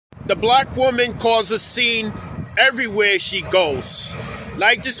The black woman causes a scene everywhere she goes.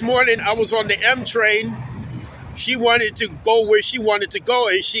 Like this morning, I was on the M train. She wanted to go where she wanted to go,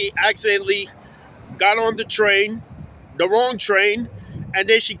 and she accidentally got on the train, the wrong train, and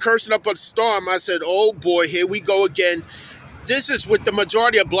then she cursed up a storm. I said, oh boy, here we go again. This is with the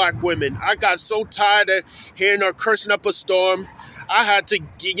majority of black women. I got so tired of hearing her cursing up a storm. I had to,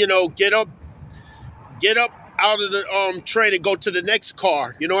 get up out of the train and go to the next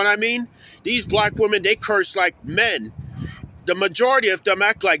car. You know what I mean? These black women, they curse like men. The majority of them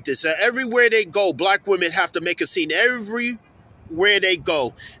act like this. Everywhere they go, black women have to make a scene. Everywhere they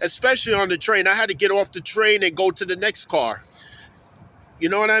go, especially on the train. I had to get off the train and go to the next car. You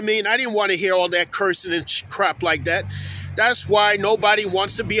know what I mean? I didn't want to hear all that cursing and crap like that. That's why nobody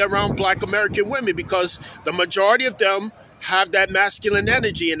wants to be around black American women, because the majority of them have that masculine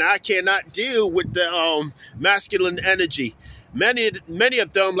energy, and I cannot deal with the masculine energy. Many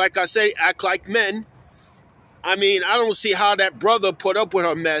of them, like I say, act like men. I mean, I don't see how that brother put up with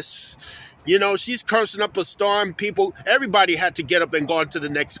her mess. She's cursing up a storm. Everybody had to get up and go on to the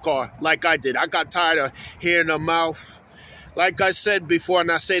next car, like I did. I got tired of hearing her mouth. Like I said before,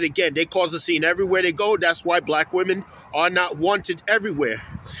 and I say it again, they cause a scene everywhere they go. That's why black women are not wanted everywhere.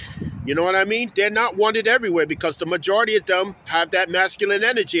 You know what I mean? They're not wanted everywhere because the majority of them have that masculine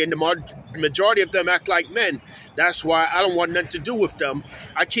energy, and the majority of them act like men. That's why I don't want nothing to do with them.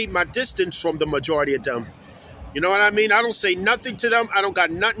 I keep my distance from the majority of them. You know what I mean? I don't say nothing to them. I don't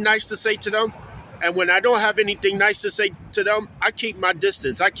got nothing nice to say to them. And when I don't have anything nice to say to them, I keep my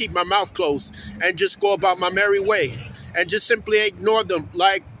distance. I keep my mouth closed and just go about my merry way and just simply ignore them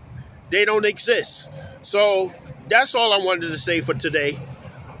like they don't exist. So that's all I wanted to say for today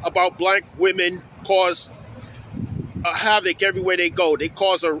about black women cause a havoc everywhere they go. They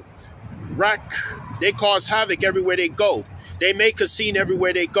cause a wreck. They cause havoc everywhere they go. They make a scene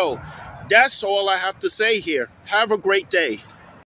everywhere they go. That's all I have to say here. Have a great day.